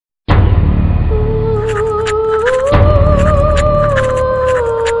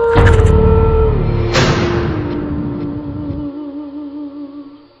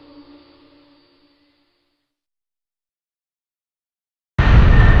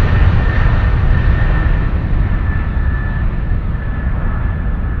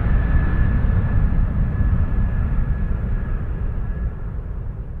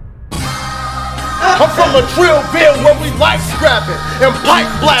from a Trillville where we life scrapping and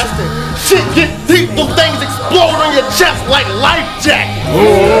pipe blasting. Shit get deep, them things explode on your chest like life jackets.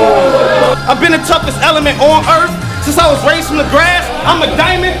 I've been the toughest element on earth since I was raised from the grass. I'm a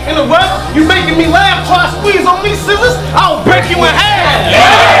diamond in the rough. You making me laugh, try to squeeze on me, scissors. I'll break you in half.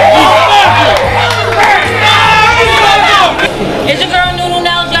 It's your girl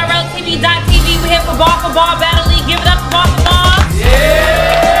nunu.nellz, TV.tv. We're here for Bar for Bar Battle League. Give it up for Bar for Bar.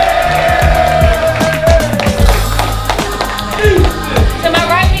 To my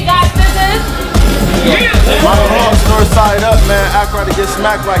right, we got SCIZAS. My arms north side up, man. Act right to get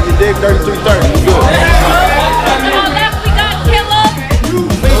smacked like you dig 3330. You good. To my left, we got KILLA.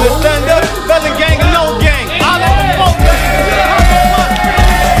 Stand up, felon gang and no gang. All over the focus.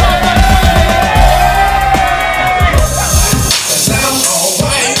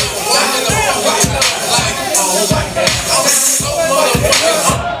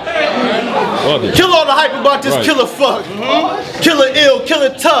 Kill all the hype about this killer fuck. Killer ill,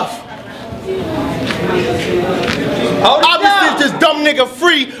 killer tough. Obviously, if this dumb nigga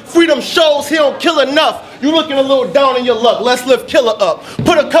freedom shows he don't kill enough. You looking a little down in your luck. Let's lift Killer up.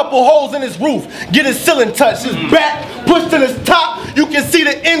 Put a couple holes in his roof. Get his ceiling touched. His back pushed to his top. You can see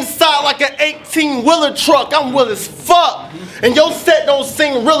the inside like an 18-wheeler truck. I'm will as fuck. And your set don't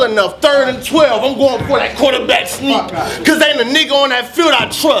seem real enough. 3rd and 12. I'm going for that quarterback sneak. Cause ain't a nigga on that field I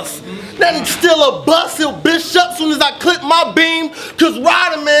trust. That still a bust, he'll bitch up soon as I clip my beam. Cause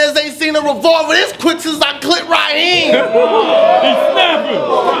rider mans ain't seen a revolver this quick since I clip Raheem. He's snapping.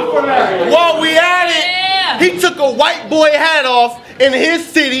 While we at it, he took a white boy hat off in his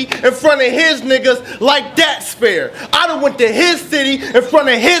city in front of his niggas like that's fair. I done went to his city in front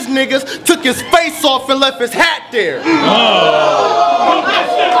of his niggas, took his face off and left his hat there.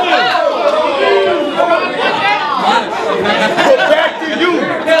 But back to you,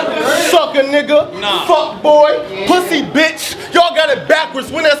 sucker nigga, fuck boy, pussy bitch. Y'all got it backwards.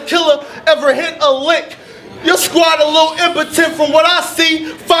 When has Killer ever hit a lick? Your squad a little impotent from what I see.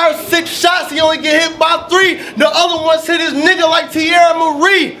 5 or 6 shots, he only get hit by 3. The other ones hit his nigga like Tierra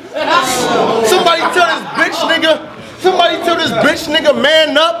Marie. Somebody tell this bitch nigga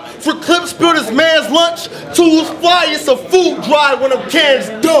man up. For clips spilled his man's lunch. Tools fly, it's a food drive when them cans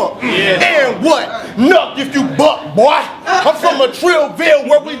dump. And what? Nuck if you buck, boy. I'm from a Trillville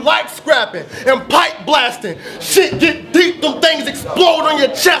where we life scrapping and pipe blasting. Shit get deep, them things explode on your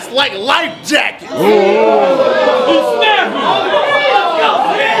chest like life jackets. He's snapping.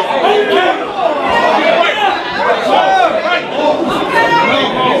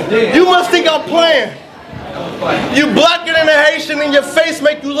 You must think I'm playing. You blacker than a Haitian and your face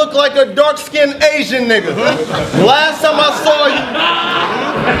make you look like a dark-skinned Asian nigga. Last time I saw you,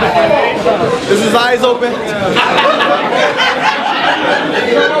 is his eyes open?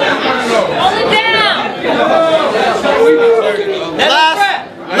 Hold it down.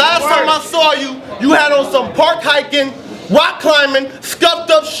 Last time I saw you, you had on some park hiking, rock climbing,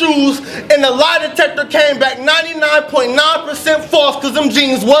 scuffed up shoes, and the lie detector came back 99.9% false because them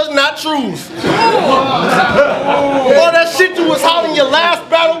jeans was not trues. All that shit you was holding your last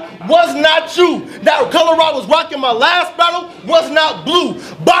battle was not you. That color I was rocking my last battle was not blue.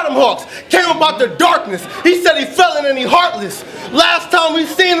 Bottom Hawks came about the darkness. He said he felon and he heartless. Last time we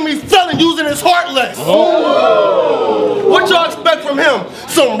seen him, he felon using his heartless. What y'all expect from him?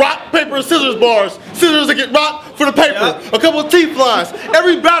 Some rock, paper, scissors bars. Scissors to get rock for the paper. A couple of teeth lines.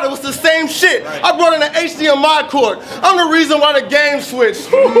 Every battle was the same shit. I brought in an HDMI cord. I'm the reason why the game switched.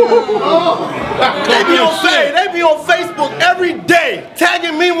 They be on Facebook every day,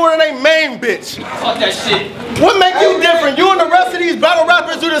 tagging me more than they main bitch. Fuck that shit. What make you different? You and the rest of these battle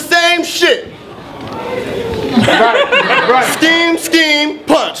rappers do the same shit. Scheme,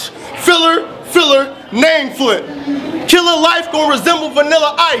 punch. Filler, name flip. Killer life gonna resemble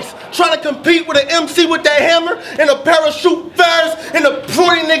Vanilla Ice. Trying to compete with an MC with that hammer and a parachute fires and the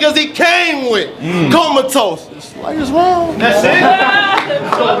 40 niggas he came with. Comatose. Like it's wrong. That's it?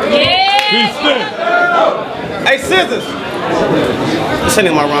 He's snapping. Hey, SCIZAS. This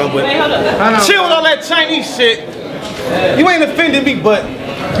ain't my wrong, but chill with all that Chinese shit. You ain't offending me, but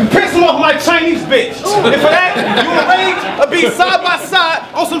you pissing off my Chinese bitch. And for that, you arrange a be side by side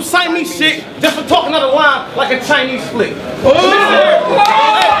on some Siamese shit just for talking out of line like a Chinese flick.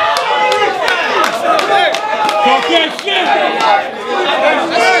 Talk that shit.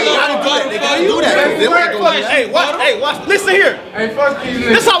 They gotta do that. Hey, watch. Listen here.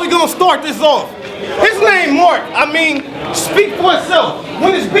 This how we gonna start this off. His name Mark. I mean, speak for itself.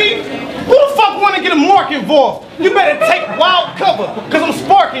 When it's beef, who the fuck wanna get a Mark involved? You better take wild cover, cause I'm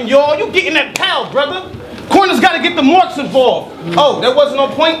sparking, y'all. You getting that pal, brother. Corners gotta get the Marks involved. Oh, that wasn't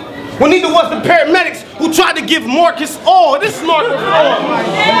on point? When neither was the paramedics who tried to give Mark his all. This snorker fraud.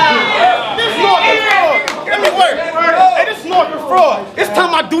 This snorker fraud. Let me work. Hey, this snorker fraud. It's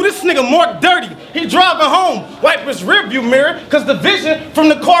time I do this nigga Mark dirty. He driving home, wipe his rearview mirror, cause the vision from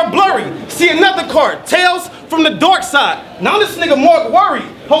the car blurry. See another car, tails from the dark side. Now this nigga Mark worried,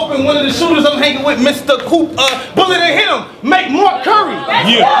 hoping one of the shooters I'm hanging with, Mr. Coop, bullet and hit him, make Mark curry.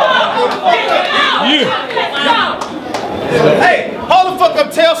 Yeah. Hey, hold the fuck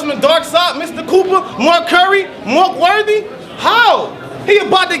up, tails from the dark side, Mr. Cooper, Mark Curry, Mark Worthy? How? He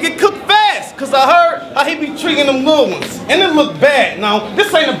about to get cooked fast, cause I heard how he be treating them little ones. And it look bad. Now,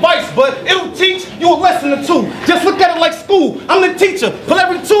 this ain't advice, but it'll teach you a lesson or two. Just look at it like school. I'm the teacher. Pull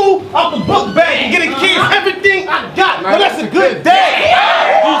every tool out the book bag and get the kids everything I got. Well, that's a good day.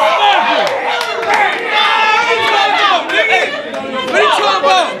 What you talking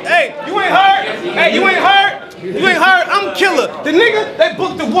about? Hey, you ain't heard? Hey, you ain't heard? You ain't heard? I'm Killer. The nigga that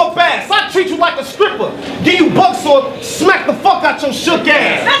booked the whoop ass. I treat you like a stripper. Give you bucks or smack the fuck out your shook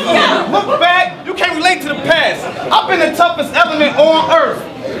ass. Look back, you can't relate to the past. I've been the toughest element on earth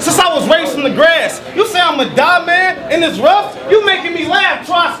since I was raised from the grass. You say I'm a die man and it's rough? You making me laugh.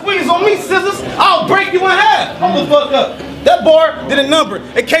 Try squeeze on me, scissors. I'll break you in half. Hold the fuck up. That bar did a number.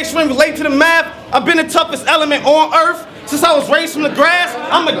 In case you ain't relate to the math, I've been the toughest element on earth. Since I was raised from the grass,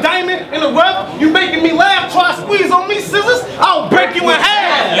 I'm a diamond in the rough. You making me laugh, try to squeeze on me, scissors, I'll break you in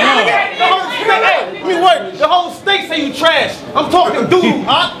half. The whole state, hey, let me work. The whole state say you trash. I'm talking doo-doo,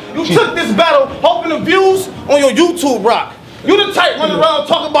 huh? You took this battle, hoping the views on your YouTube rock. You the type running around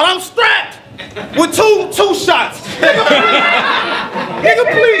talking about I'm strapped with two shots. Nigga,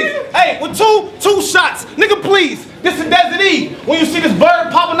 please. Hey, with two shots. Nigga, please. This is Desert E. When you see this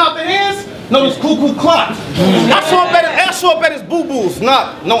bird popping out the hands, no, this cuckoo clock. I show up at his boo-boos.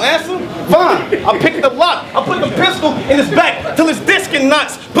 Nah, no answer? Fine. I picked the lock. I put the pistol in his back till his disc and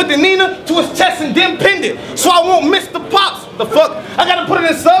knots. Put the Nina to his chest and then pinned it. So I won't miss the pops. The fuck? I gotta put it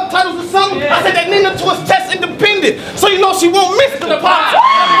in subtitles or something? I said that Nina to his chest independent. So you know she won't miss the pops.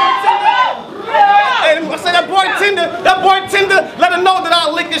 Hey, I said that bartender, let her know that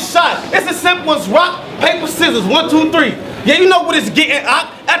I'll lick his shot. It's as simple as rock, paper, scissors, 1, 2, 3. Yeah, you know what it's getting.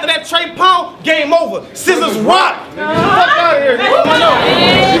 After that Trey Pound, game over. Scissors rock. Fuck out of here.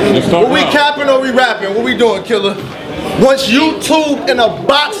 What we capping or we rapping? What we doing, Killer? Once YouTube and a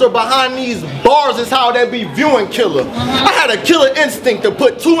boxer behind these bars is how they be viewing Killer. I had a killer instinct to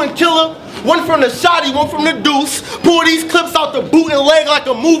put 2 in Killer. One from the shotty, one from the deuce. Pull these clips out the boot and leg like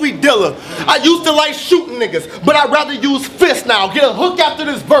a movie dealer. I used to like shooting niggas, but I'd rather use fists now. Get a hook after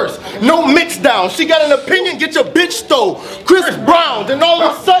this verse. No mix down. She got an opinion, get your bitch stole. Chris Brown. Then all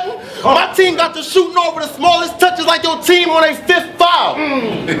of a sudden, my team got to shooting over the smallest touches like your team on a 5th foul.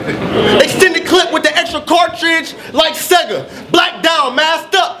 Extended clip with the extra cartridge like Sega. Black down,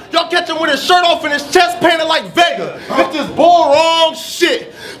 masked up. Y'all catch him with his shirt off and his chest painted like Vega. If this bull wrong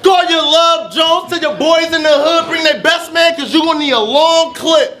shit. Call your Love Jones, tell your boys in the hood, bring their best man, cause you gonna need a long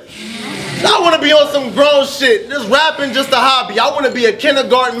clip. I want to be on some grown shit. This rapping just a hobby. I want to be a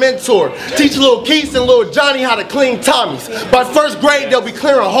kindergarten mentor. Teach little Keith and little Johnny how to clean Tommies. By 1st grade, they'll be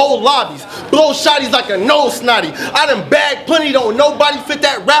clearing whole lobbies. Blow shotties like a nose snotty. I done bagged plenty, don't nobody fit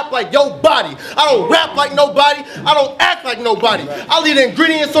that rap like your body. I don't rap like nobody. I don't act like nobody. I leave the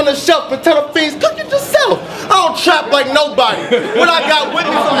ingredients on the shelf and tell the fiends, cook it yourself. I don't trap like nobody. What I got with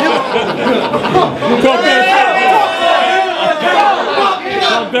me from him.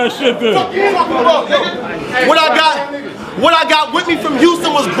 That shit there. What I got with me from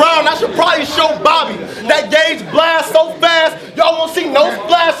Houston was brown. I should probably show Bobby. That gauge blast so fast, y'all won't see no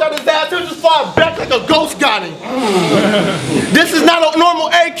splash out his ass. He'll just fly back like a ghost got him. This is not a normal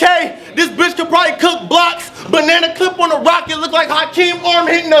AK. This bitch could probably cook blocks. Banana clip on a rocket look like Hakeem arm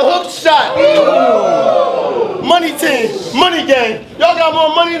hitting a hook shot. Money team, money game. Y'all got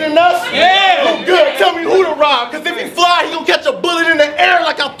more money than us? Yeah. Oh, good. Tell me who to rob. Cause if he fly, he gonna catch a bullet in the air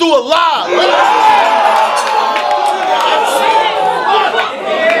like I threw a lob.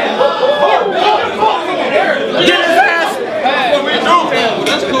 Get his ass. That's what we do.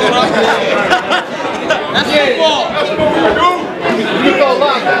 That's cool. That's football. That's what we do. You go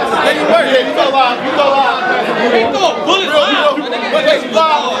live. Hey, you work. Yeah, you go live. You go live. Hey, go. Bullet live. Wait,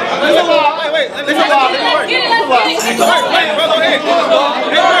 live. Wait. Let's live. Get it. Wait, brother. Hey.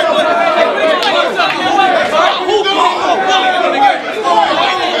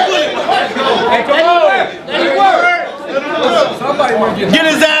 Get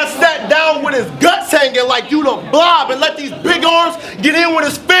his ass sat down with his guts hanging like you the Blob and let these big arms get in with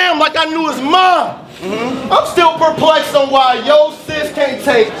his fam like I knew his mom. I'm still perplexed on why yo sis can't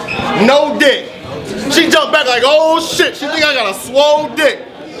take no dick. She jumped back like, oh shit, she think I got a swole dick.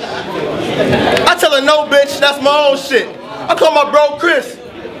 I tell her, no, bitch, that's my own shit. I call my bro Chris,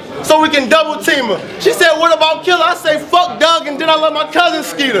 so we can double team her. She said, what about Killer? I say, fuck Doug, and then I let my cousin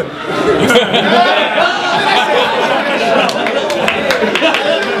Skeeter.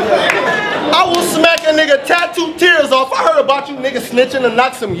 I will smack a nigga tattoo tears off. I heard about you niggas snitching to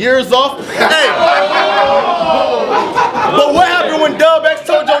knock some years off. Hey. But what happened when Dub X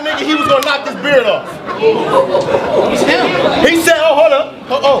told your nigga he was gonna knock his beard off? He said, oh, hold up.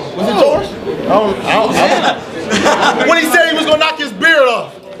 Oh, was it yours? When he said he was gonna knock his beard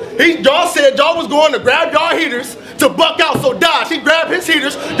off. Y'all said y'all was going to grab y'all heaters to buck out, so Dodge. He grabbed his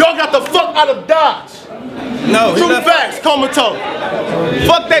heaters. Y'all got the fuck out of Dodge. No, true facts, comatose.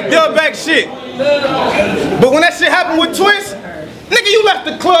 Fuck that Dub back shit. But when that shit happened with Twist, nigga, you left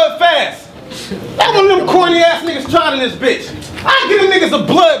the club fast. That one of them corny ass niggas trying in this bitch. I give them niggas a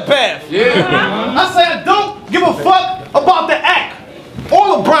bloodbath. Yeah. I say I don't give a fuck about the act.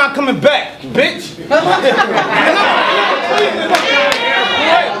 Or LeBron coming back, bitch.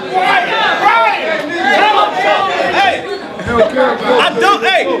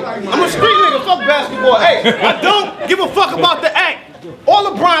 I'm a street nigga, fuck basketball. Hey, I don't give a fuck about the act. Or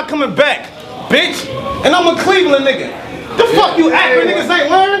LeBron coming back, bitch. And I'm a Cleveland nigga. The fuck you acting niggas ain't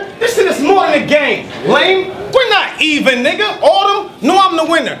learned? This shit is more than a game. Lame, we're not even, nigga. Autumn, no, I'm the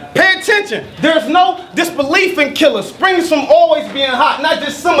winner. Pay attention. There's no disbelief in Killer. Spring is from always being hot, not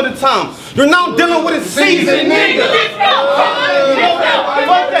just some of the time. You're now dealing with a season, nigga.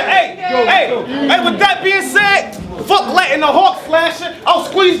 Fuck that. Hey, with that being said, fuck letting the hawk slasher. I'll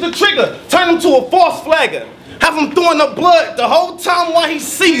squeeze the trigger, turn him to a false flagger. Have him throwing the blood the whole time while he's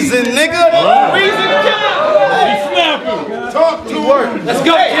seasoned, nigga. Reason Killer. He's snapping. Talk to her. Let's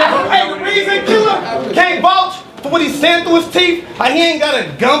go. Hey, the Reason Killer can't vouch for what he's saying through his teeth. How he ain't got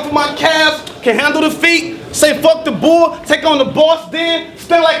a gun for my calves, can handle the feet, say fuck the bull, take on the boss then,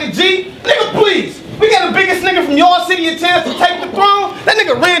 stand like a G. Nigga, please. We got the biggest nigga from your city a chance to take the throne. That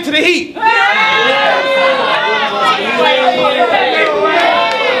nigga ran to the heat.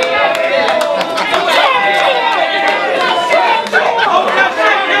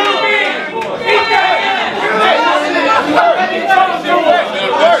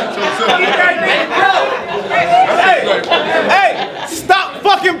 Hey, stop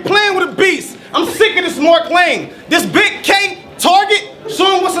fucking playing with a beast. I'm sick of this Mark Lane. This big K target,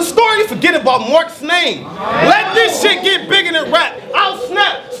 show him what's in store, you forget about Mark's name. Let this shit get bigger than rap. I'll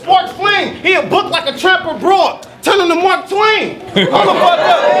snap, spark flame. He a book like a trapper broad. Turn him to Mark Twain. I'm a fuck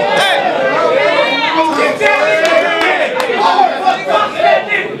up.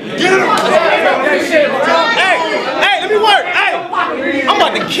 Hey, let me work. Hey, I'm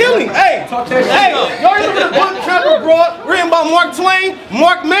about to kill him. Hey, y'all remember the book Trapper Broad, written by Mark Twain,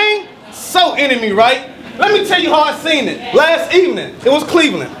 Mark Main? So enemy, right? Let me tell you how I seen it. Last evening, it was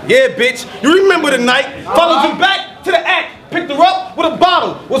Cleveland. Yeah, bitch. You remember the night? Followed you back to the act. Picked her up with a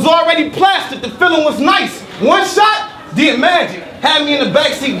bottle. Was already plastered. The feeling was nice. One shot, did magic. Had me in the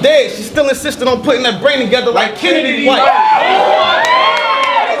backseat dead. She still insisted on putting that brain together like Kennedy White.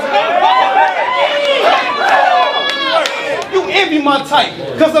 You envy my type,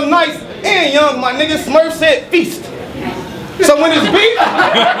 cause I'm nice and young. My nigga Smurf said feast. So when it's beef,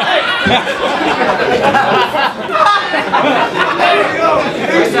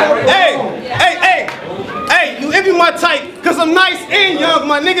 hey, you envy my type, cause I'm nice and young.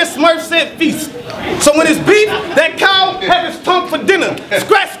 My nigga Smurf said feast. So when it's beef, that cow have his tongue for dinner.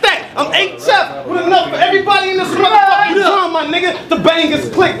 Scratch that, I'm 8 chef with enough for everybody in this motherfucking drum, my nigga. The bangers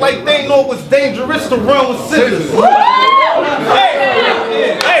click like they know it was dangerous to run with scissors.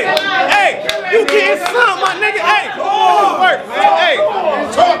 Hey, you getting some, my nigga. Hey,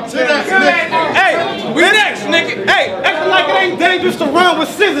 talk to that nigga. Hey, next nigga. Hey, acting like it ain't dangerous to run with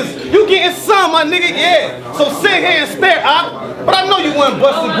scissors. You getting some, my nigga. Yeah. So sit here and stare, but I know you wasn't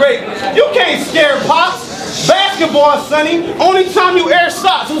busting great. You can't scare pops. Basketball, sonny. Only time you air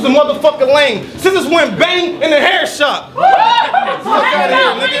shots was the motherfucking lane. Scissors went bang in the hair shop. Fuck out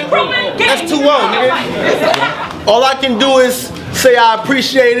of here, nigga. That's too old, nigga. All I can do is say I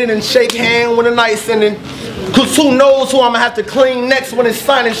appreciate it and shake hand when the night's ending. Cause who knows who I'ma have to clean next when his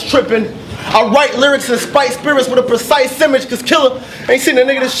sinus tripping. I write lyrics and spite spirits with a precise image, cause Killer ain't seen a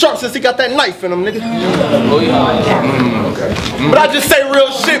nigga this sharp since he got that knife in him, nigga. But I just say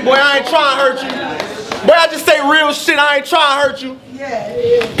real shit, boy, I ain't trying to hurt you. Boy, I just say real shit, I ain't trying to hurt you.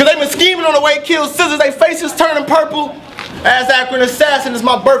 Cause they been scheming on the way kill SCIZAS, they faces turning purple. As Akron assassin is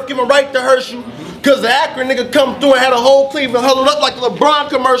my birth, giving right to Herschel. Cause the Akron nigga come through and had a whole Cleveland huddled up like a LeBron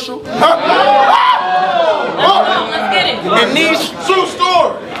commercial. Let's get it. And these true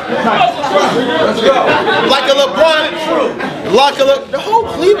story. Let's go. Like a LeBron, the whole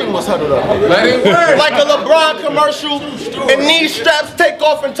Cleveland was huddled up. Like a LeBron commercial, and these straps take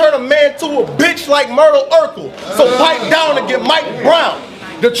off and turn a man to a bitch like Myrtle Urkel. So pipe down to get Mike Brown.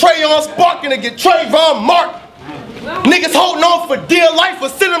 The Trayon Sparking to get Trayvon Martin. Niggas holding on for dear life for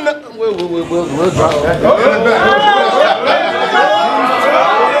send them to... We'll drop that.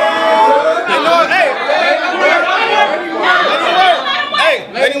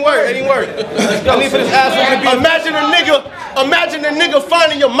 It ain't work. Imagine a nigga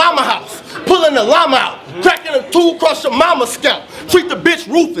finding your mama house, pulling the llama out, cracking a tool across your mama's scalp, treat the bitch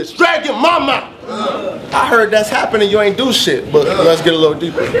ruthless, drag your mama out. I heard that's happening, you ain't do shit, but let's get a little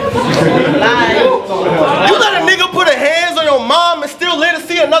deeper. You let a nigga put a hands on your mom and still live to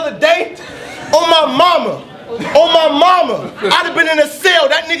see another day? On my mama. On my mama, I'd have been in a cell.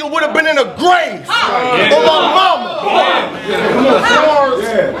 That nigga would have been in a grave. On my mama.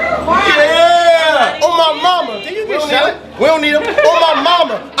 Yeah. On my mama. We don't need him. On my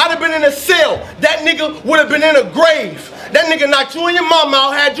mama, I'd have been in a cell. That nigga would have been in a grave. That nigga knocked you and your mama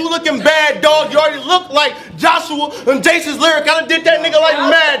out, had you looking bad, dog. You already looked like Joshua and Jason's lyric. I done did that nigga like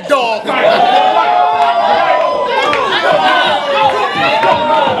Mad Dog.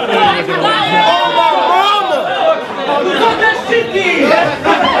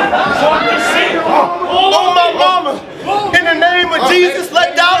 Oh my mama, in the name of Jesus,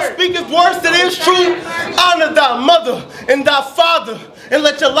 let thou speak his words that is true. Honor thy mother and thy father, and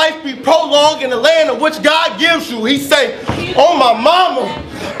let your life be prolonged in the land of which God gives you. He say, oh my mama,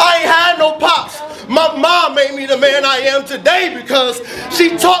 I ain't had no pops. My mom made me the man I am today because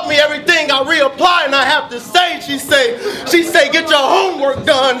she taught me everything I reapply, and I have to say, she say, get your homework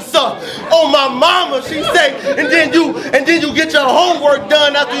done, son. Oh my mama, she say, and then you get your homework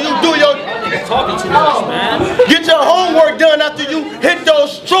done after you do your get your homework done after you hit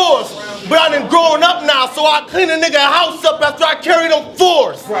those chores. But I done grown up now, so I clean a nigga house up after I carry them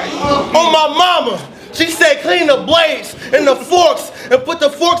floors. Oh my mama. She said clean the blades and the forks and put the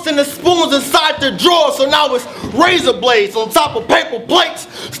forks and the spoons inside the drawer. So now it's razor blades on top of paper plates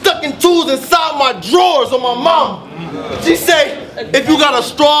stuck in tools inside my drawers on my mama. She said if you got a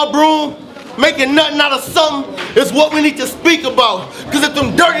straw broom, making nothing out of something is what we need to speak about. Cause if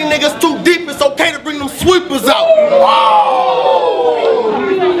them dirty niggas too deep, it's okay to bring them sweepers out.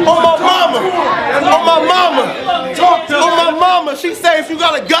 On my mama, on my mama, on my mama, she say if you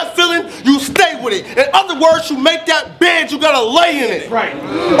got a gut feeling, you stay with it. In other words, you make that bed, you gotta lay in it. Right.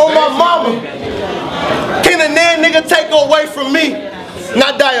 On my mama, can a nan nigga take away from me?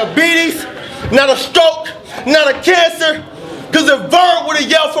 Not diabetes, not a stroke, not a cancer. Cause if Vern would have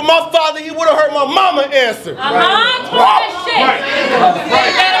yelled for my father, he would have heard my mama answer. That shit. Let's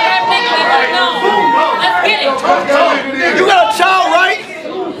get it. You got a child, right?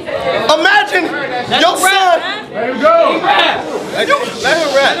 Imagine your son. Let him go. Let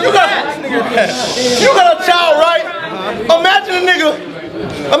him rap. You got a child, right?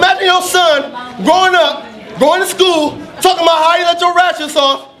 Imagine your son growing up, going to school, talking about how you let your ratchets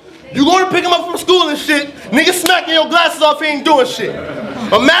off. You going to pick him up from school and shit, nigga smacking your glasses off, he ain't doing shit.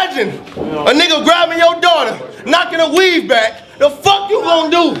 Imagine a nigga grabbing your daughter, knocking her weave back. The fuck you gonna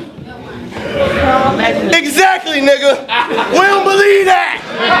do? Exactly, nigga. We don't believe that.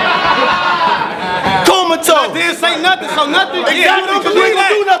 Comatose. I didn't say nothing, so nothing. Exactly, because we ain't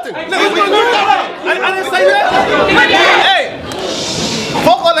gonna do nothing. I didn't say that. Hey,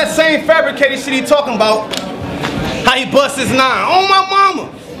 fuck all that same fabricated shit he talking about. How he bust his nine. On my mama.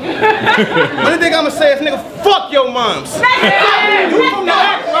 Only thing I'ma say is, nigga, fuck your moms. You from the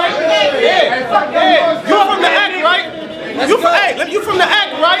act, right? Yeah. You from the act, right? You from the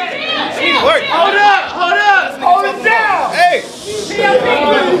act, right? Hold it down. Hey.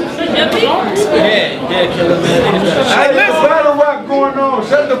 Hey, listen. Battle rap going on.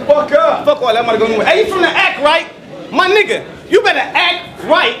 Shut the fuck up. Fuck all that money going on. Hey, you from the act, right? My nigga, you better act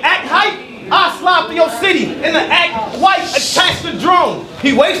right. Act hype. I slide through your city in the act white attached to drone.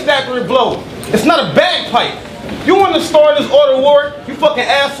 He waste after it blow. It's not a bagpipe. You want to start this order war? You fucking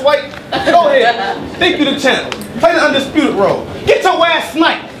ass white? Go ahead. Think you the champ. Play the undisputed role. Get your ass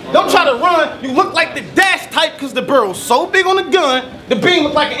sniped. Don't try to run. You look like the dash type because the barrel's so big on the gun, the beam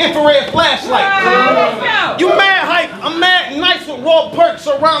look like an infrared flashlight. You mad hype. I'm mad nice with raw perks,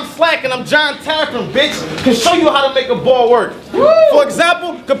 so around slack and I'm John Taffin, bitch. Can show you how to make a ball work. For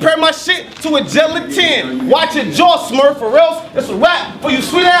example, compare my shit to a gelatin. Watch your jaw smurf or else it's a wrap for you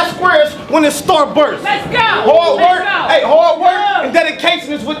sweet ass squares when it start burst. Let's go. Hard work, hey, hard work and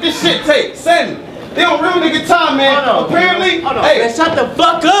dedication is what this shit takes. Send me. They on real nigga time, man. Apparently, hey, man, shut the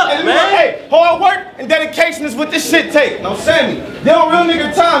fuck up, man. Hey, hard work and dedication is what this shit take. Now, Sammy, they on real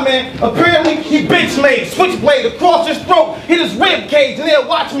nigga time, man. Apparently, he bitch made switchblade across his throat, hit his rib cage, and they'll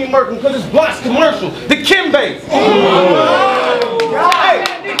watch me murder him because it's Block's commercial. The Kimbe. Hey,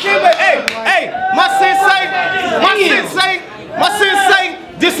 the Kimbe. Hey, my sensei,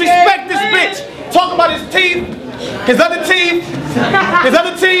 disrespect this bitch. Talk about his teeth, his other teeth,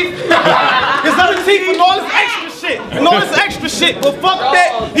 and all this extra shit. But fuck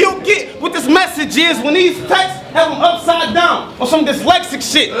that. He'll get what this message is when these texts have him upside down on some dyslexic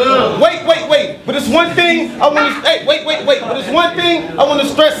shit. Wait. But it's one thing I want to. Hey, wait. But it's one thing I want to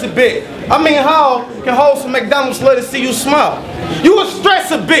stress a bit. I mean, how can hoes from McDonald's let us see you smile? You a stress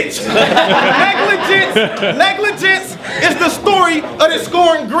a bitch. Negligence is the story of the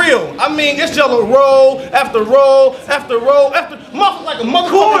scoring grill. I mean, it's yellow roll after roll after roll after like a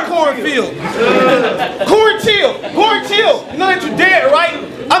motherfucking cornfield. Corn chill. You know that you dead, right?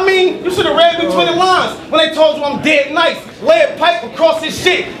 I mean, you should have read between the lines when they told you I'm dead nice. Lead pipe across his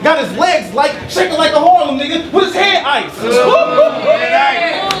shit. Got his legs like shaking like a Harlem nigga with his head ice.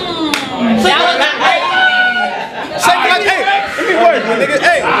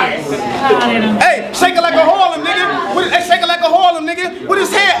 Shaking like a Harlem nigga with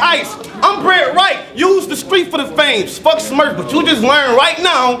his head ice. I'm bred right. Use the street for the fames. Fuck Smurf, but you just learned right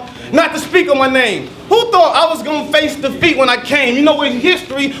now not to speak on my name. Who thought I was gonna face defeat when I came? You know, in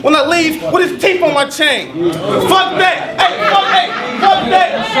history, when I leave with his teeth on my chain. Fuck that.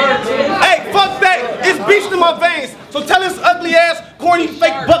 Fuck that. It's beast in my veins. So tell this ugly ass, corny,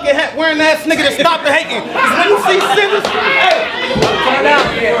 fake bucket hat wearing ass nigga to stop the hating. When you see SCIZAS,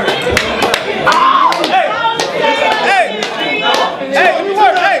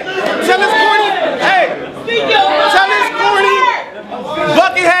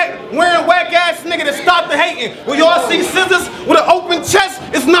 bucket hat wearing whack ass nigga to stop the hating. When y'all see SCIZAS with an open chest,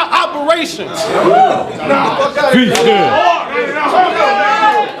 it's not operations. Peace,